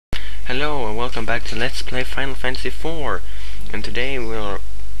Hello and welcome back to Let's Play Final Fantasy IV, and today we're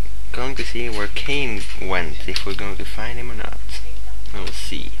going to see where Cain went, if we're going to find him or not. We'll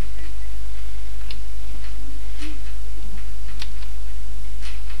see.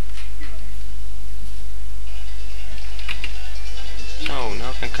 So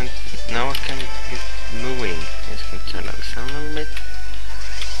now I can get moving. Just can turn up the sound a little bit.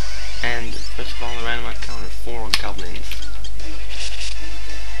 And first of all, the random encounter 4 goblins.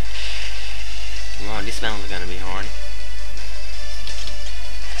 Wow, this round is gonna be hard.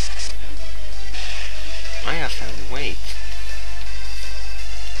 I just have to wait.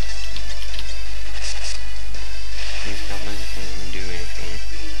 These goblins can't even do anything.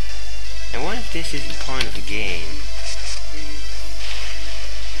 And what if this is the point of the game?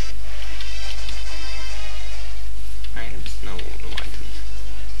 Items? No items.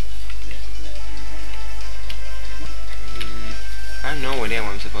 I have no idea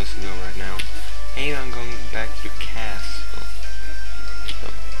where I'm supposed to go right now. Maybe I'm going back to the castle. So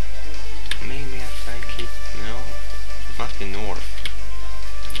maybe I try to keep... No, it must be north.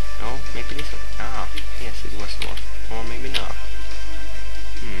 No, maybe this one. Ah, yes, it was north. Or maybe not.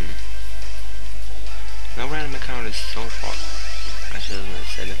 No random encounters so far. I shouldn't have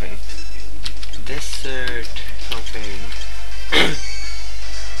said anything. Desert something.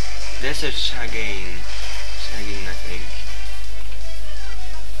 Desert Shagin. Shagin, I think.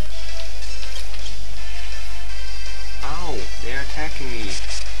 Ow! They're attacking me!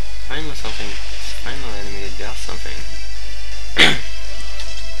 Finally something. Final enemy that does something.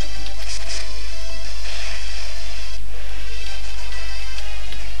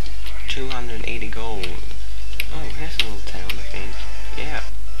 280 gold. Oh, here's a little town, I think. Yeah.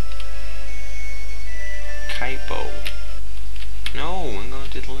 Kaipo. No, I'm going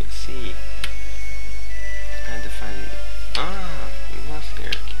to see. I had to find... Ah! It was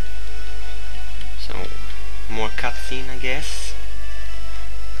there. So... more cutscene, I guess.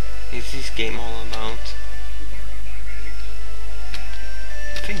 Is this game all about?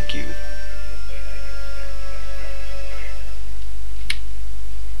 Thank you.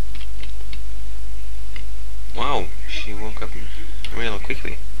 Wow, she woke up real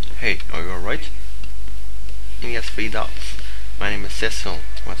quickly. Hey, are you alright? He has 3 dots. My name is Cecil.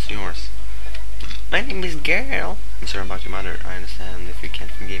 What's yours? My name is Girl. I'm sorry about your mother. I understand if you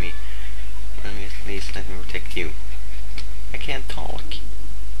can't forgive me. Please let me protect you. I can't talk.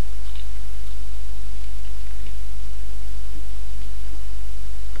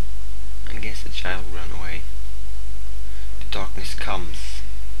 I guess the child will run away. The darkness comes.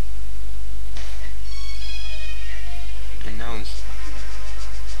 And now it's...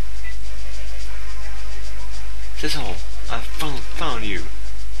 Cecil, I found you.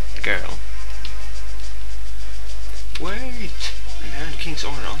 Girl. Wait! I had the king's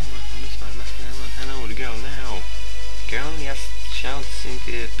order. Hello, the girl now. Girl, yes, shouts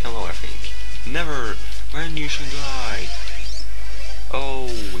into the pillow, I think. Never, when you should die. Oh,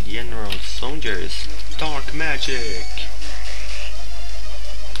 general soldiers, dark magic.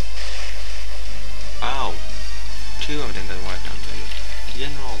 Ow, 2 of them got wiped out.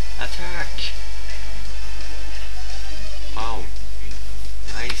 General, attack. Wow,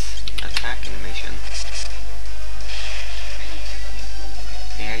 nice attack animation.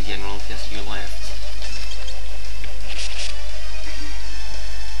 Yeah, General, just you left.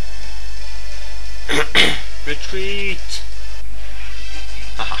 Retreat!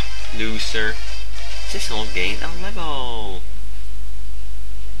 Haha, loser. Cecil gained a level.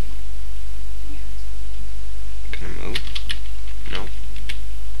 Can I move? No.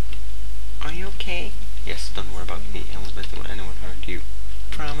 Are you okay? Yes, don't worry about me. I won't let anyone hurt you.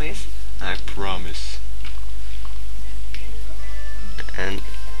 Promise? I promise. And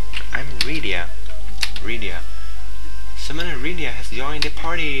I'm Rydia. Summoner Rydia has joined the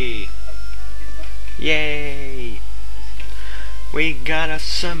party! Yay! We got a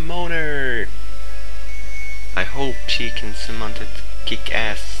summoner! I hope she can summon that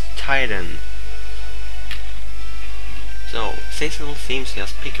kick-ass titan. So, Cecil seems to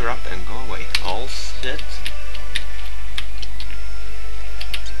just pick her up and go away. All set?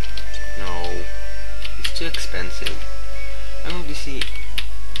 No. It's too expensive. I want to see...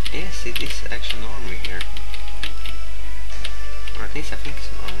 Yes, it is actually an armory here. Or at least I think it's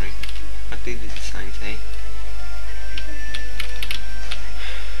an armory. What did the design say?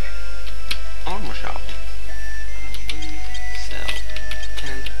 Armor shop. Sell.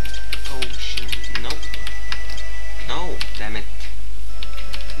 10 potions. Nope. No, damn it.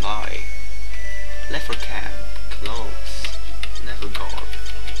 Buy. Leather cap. Clothes. Leather garb.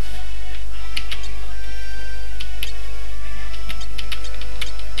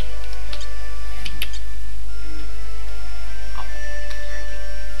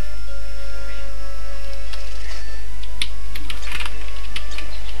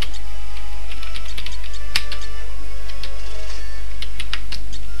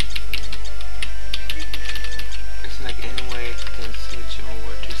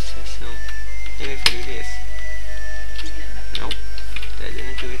 over to Cecil. Maybe if I do this. Nope, that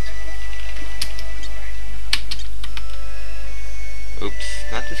didn't do it. Oops,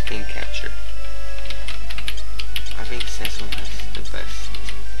 not the screen capture. I think Cecil has the best.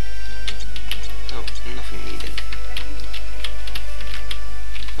 Oh, nothing needed.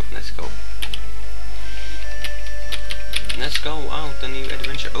 Oh, let's go. Let's go out a new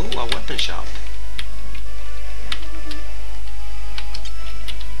adventure. Oh, a weapon shop.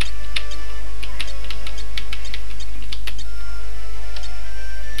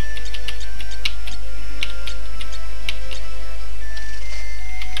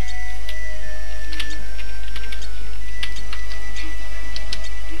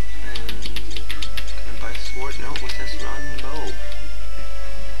 No, it says run bow.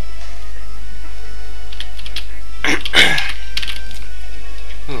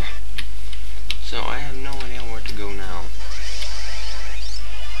 So I have no idea where to go now.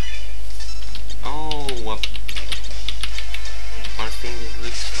 Oh, one thing that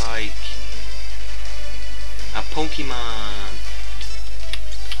looks like a Pokemon.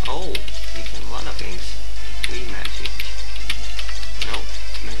 Oh, you can a lot of things. Wii magic. No,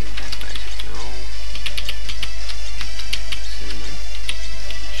 maybe that magic. No.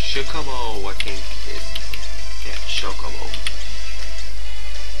 Chocobo, I think it is. Yeah, Chocobo.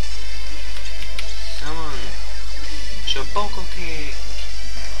 Summon Chocobo Kick.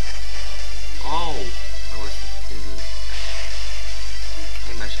 Oh, that was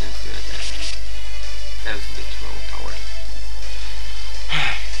maybe I shouldn't do that. That was a bit low power.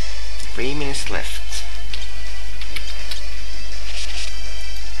 3 minutes left.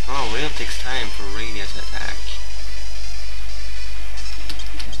 Oh, really takes time for Radia to attack.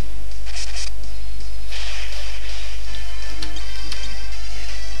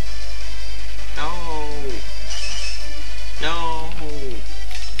 No!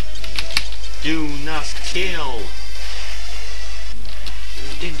 Do not kill!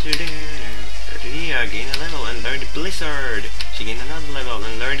 Ria gain a level and learned Blizzard. She gained another level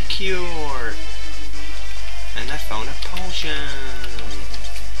and learned Cure. And I found a potion.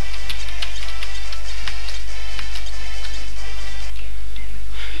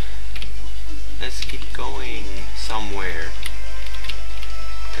 Let's keep going somewhere.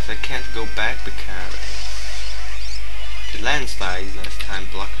 Because I can't go back because the landslide last time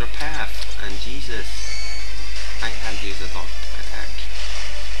blocked our path, and Jesus, I have used a dot attack.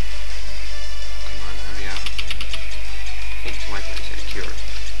 Come on, hurry up. I think it's white when I said cure.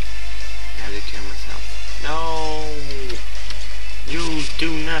 I have to cure myself. No! You do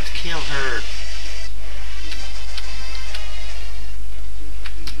not kill her!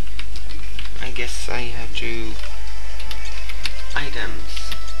 I guess I have to... Items.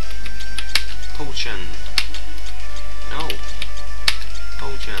 Potion. No.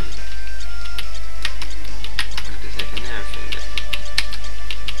 Potion. I have to take an everything.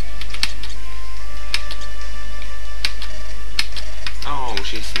 Oh,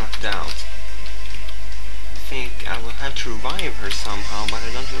 she's knocked out. I think I will have to revive her somehow, but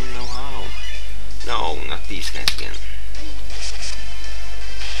I don't really know how. No, not these guys again.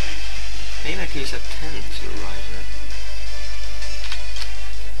 Maybe I can use a tent to revive her.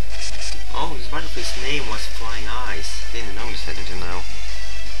 Oh, this butterfly's name was Flying Eyes. Didn't notice that until now.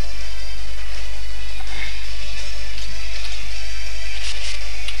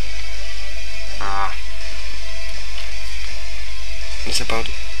 It's about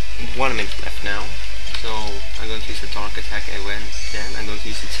 1 minute left now. So I'm going to use a dark attack and then I'm going to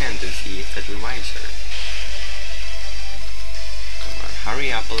use a 10 to see if that revives her. Come on,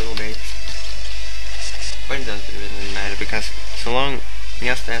 hurry up a little bit. But it doesn't really matter because so long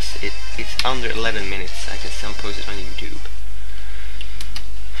just as it's under 11 minutes I can still post it on YouTube.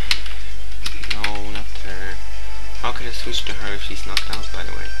 No, not her. How can I switch to her if she's knocked out, by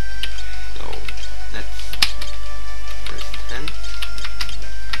the way? So let's press 10.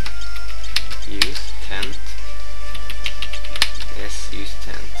 Use tent. Yes, use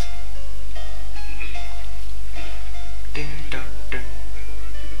tent.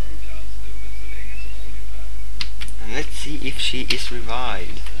 And let's see if she is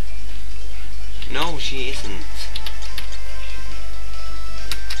revived. No, she isn't.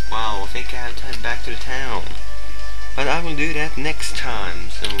 Wow, I think I have to head back to the town. But I will do that next time.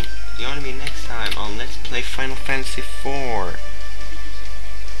 So join me next time on Let's Play Final Fantasy IV.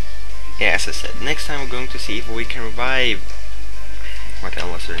 Yeah, as I said, next time we're going to see if we can revive... What the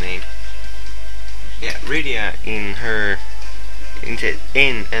hell was her name? Yeah, Rydia in her...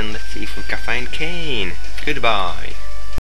 and let's see if we can find Kain. Goodbye.